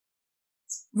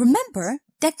Remember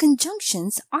that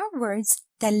conjunctions are words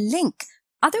that link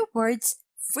other words,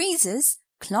 phrases,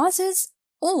 clauses,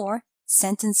 or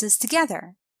sentences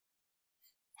together.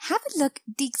 Have a look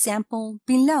at the example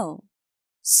below.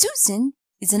 Susan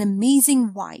is an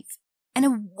amazing wife and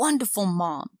a wonderful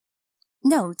mom.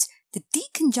 Note that the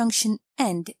conjunction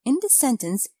 "and" in the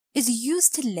sentence is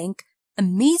used to link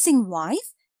amazing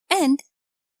wife and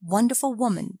wonderful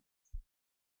woman.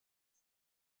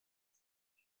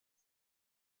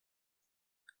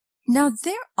 Now,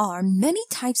 there are many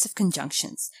types of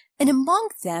conjunctions, and among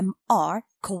them are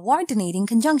coordinating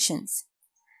conjunctions.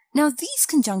 Now, these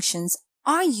conjunctions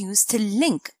are used to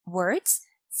link words,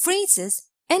 phrases,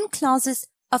 and clauses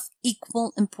of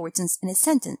equal importance in a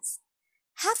sentence.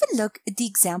 Have a look at the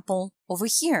example over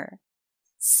here.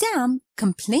 Sam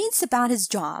complains about his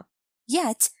job,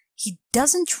 yet he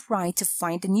doesn't try to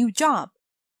find a new job.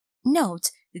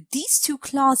 Note that these two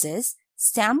clauses,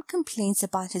 Sam complains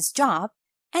about his job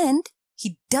and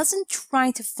he doesn't try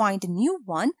to find a new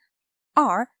one,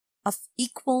 are of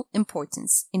equal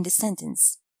importance in the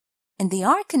sentence, and they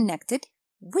are connected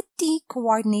with the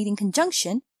coordinating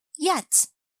conjunction yet.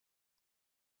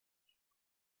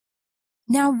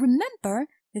 Now remember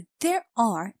that there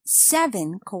are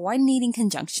 7 coordinating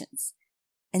conjunctions,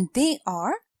 and they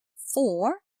are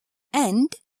for,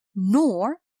 and,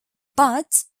 nor,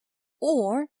 but,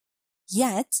 or,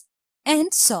 yet,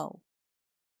 and so.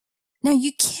 Now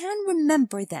you can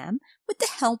remember them with the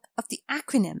help of the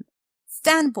acronym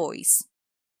FANBOYS.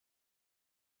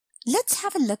 Let's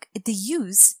have a look at the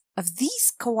use of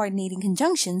these coordinating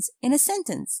conjunctions in a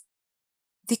sentence.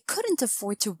 They couldn't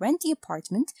afford to rent the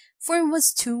apartment for it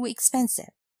was too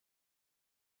expensive.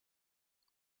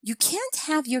 You can't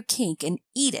have your cake and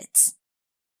eat it.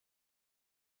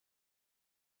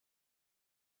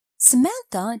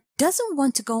 Samantha doesn't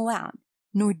want to go out,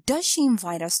 nor does she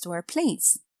invite us to our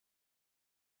place.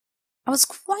 I was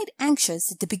quite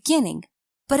anxious at the beginning,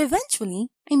 but eventually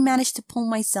I managed to pull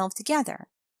myself together.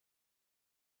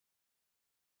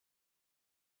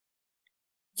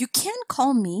 You can't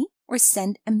call me or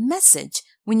send a message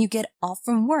when you get off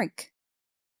from work.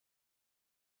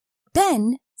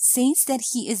 Ben says that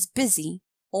he is busy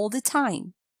all the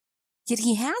time, yet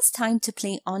he has time to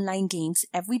play online games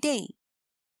every day.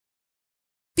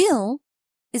 Bill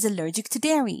is allergic to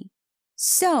dairy,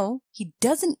 so he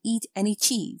doesn't eat any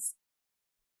cheese.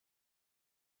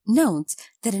 Note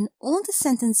that in all the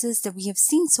sentences that we have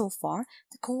seen so far,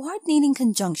 the coordinating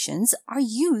conjunctions are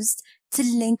used to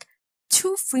link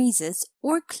two phrases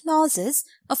or clauses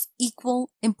of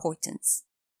equal importance.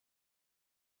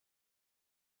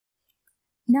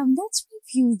 Now let's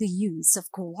review the use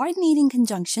of coordinating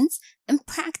conjunctions and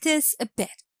practice a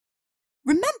bit.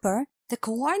 Remember, the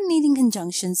coordinating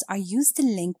conjunctions are used to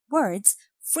link words,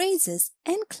 phrases,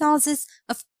 and clauses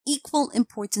of equal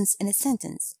importance in a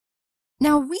sentence.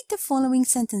 Now read the following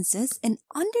sentences and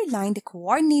underline the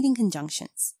coordinating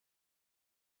conjunctions.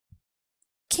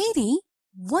 Katie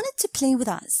wanted to play with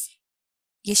us,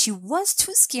 yet she was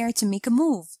too scared to make a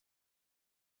move.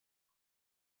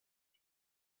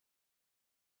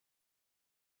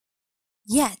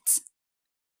 Yet,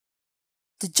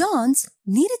 the Johns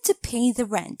needed to pay the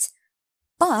rent,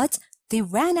 but they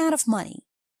ran out of money.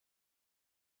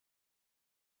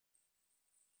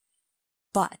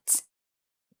 But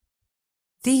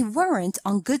they weren't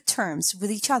on good terms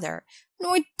with each other,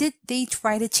 nor did they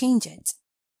try to change it.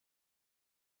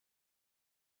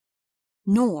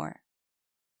 Nor.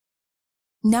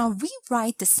 Now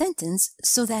rewrite the sentence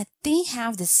so that they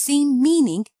have the same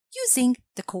meaning using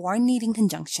the coordinating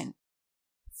conjunction.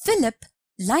 Philip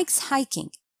likes hiking.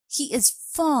 He is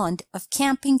fond of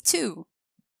camping too.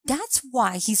 That's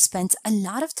why he spends a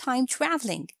lot of time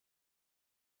traveling.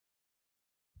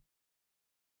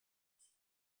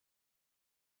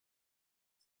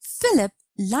 Philip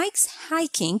likes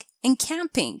hiking and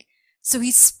camping, so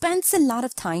he spends a lot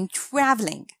of time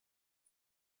traveling.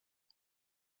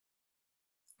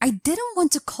 I didn't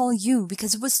want to call you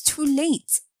because it was too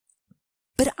late,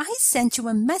 but I sent you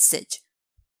a message.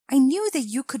 I knew that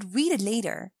you could read it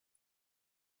later.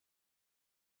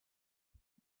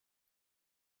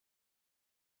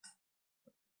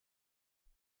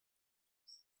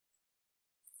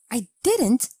 I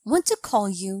didn't want to call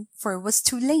you for it was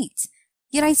too late,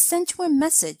 yet I sent you a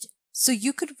message so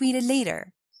you could read it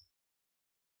later.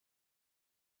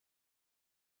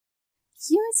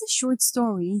 Here is a short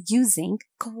story using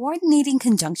coordinating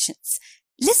conjunctions.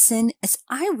 Listen as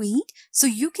I read so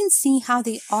you can see how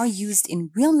they are used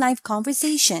in real-life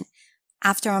conversation.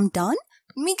 After I'm done,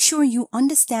 make sure you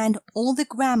understand all the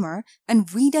grammar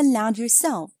and read aloud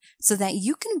yourself so that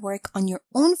you can work on your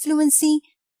own fluency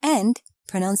and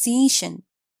pronunciation.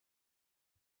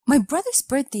 My brother's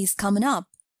birthday is coming up,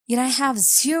 yet I have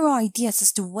zero ideas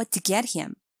as to what to get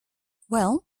him.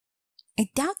 Well, I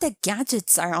doubt that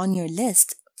gadgets are on your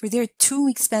list, for they're too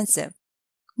expensive.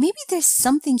 Maybe there's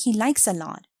something he likes a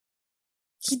lot.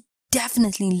 He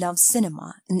definitely loves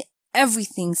cinema and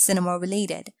everything cinema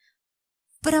related,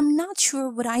 but I'm not sure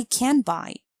what I can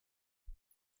buy.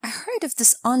 I heard of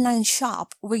this online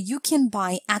shop where you can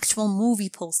buy actual movie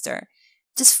poster.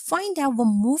 Just find out what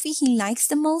movie he likes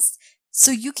the most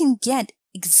so you can get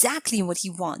exactly what he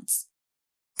wants.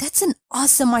 That's an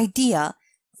awesome idea.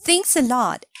 Thanks a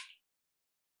lot.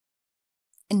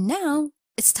 And now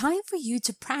it's time for you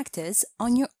to practice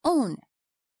on your own.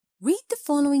 Read the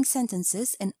following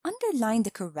sentences and underline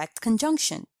the correct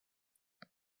conjunction.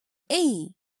 A.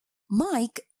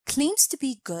 Mike claims to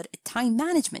be good at time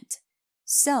management,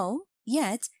 so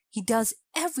yet he does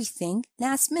everything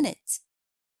last minute.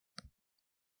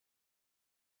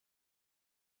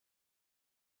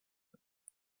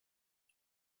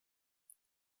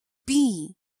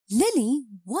 B. Lily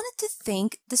wanted to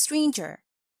thank the stranger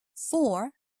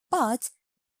but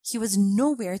he was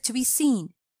nowhere to be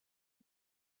seen.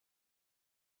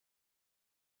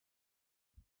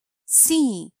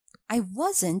 C. I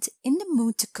wasn't in the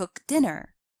mood to cook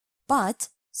dinner,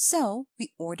 so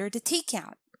we ordered a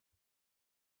takeout.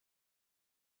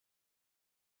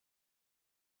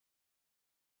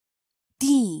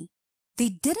 D. They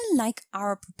didn't like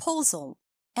our proposal,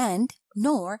 and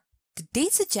nor did they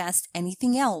suggest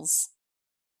anything else.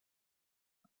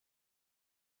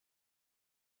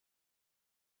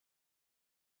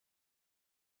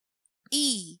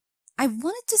 E. I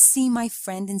wanted to see my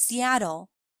friend in Seattle,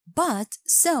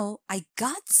 so I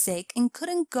got sick and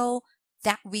couldn't go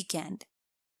that weekend.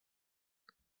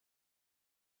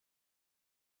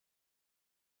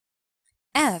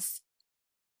 F.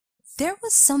 There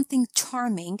was something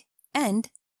charming and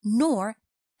nor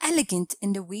elegant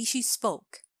in the way she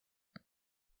spoke.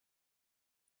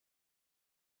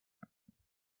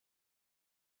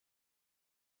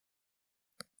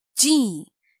 G.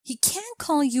 He can't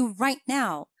call you right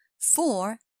now,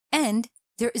 and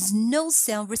there is no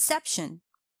cell reception.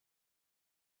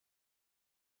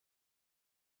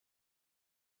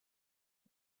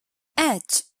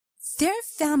 H. Their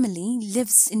family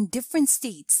lives in different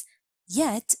states,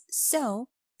 yet so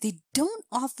they don't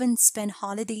often spend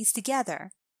holidays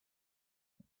together.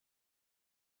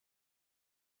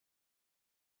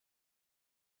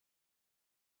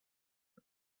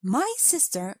 My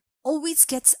sister always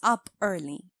gets up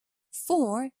early,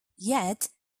 yet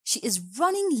she is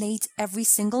running late every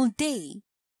single day.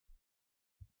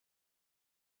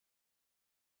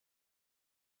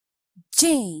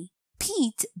 J.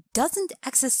 Pete doesn't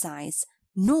exercise,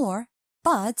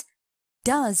 but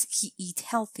does he eat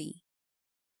healthy?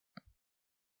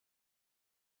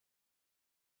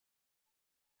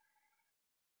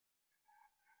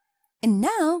 And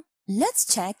now,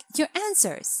 let's check your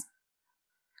answers.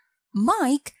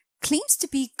 Mike claims to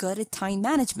be good at time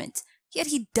management, yet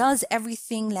he does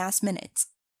everything last minute.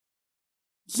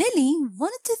 Lily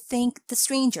wanted to thank the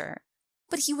stranger,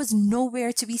 but he was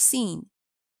nowhere to be seen.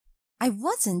 I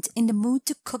wasn't in the mood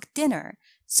to cook dinner,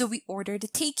 so we ordered a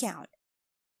takeout.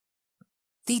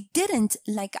 They didn't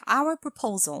like our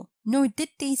proposal, nor did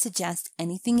they suggest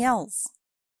anything else.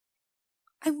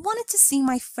 I wanted to see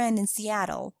my friend in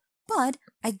Seattle, but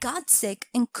I got sick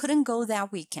and couldn't go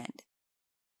that weekend.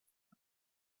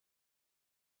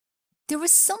 There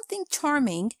was something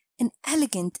charming and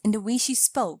elegant in the way she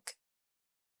spoke.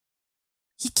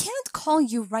 He can't call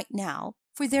you right now,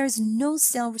 for there is no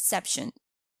cell reception.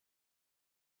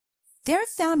 Their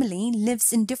family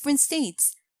lives in different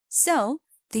states, so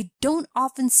they don't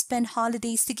often spend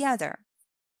holidays together.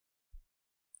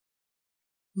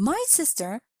 My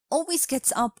sister always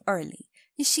gets up early,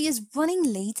 yet she is running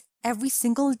late every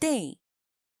single day.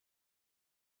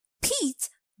 Pete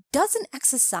doesn't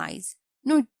exercise,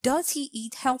 nor does he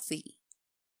eat healthy.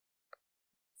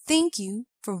 Thank you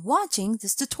for watching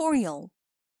this tutorial.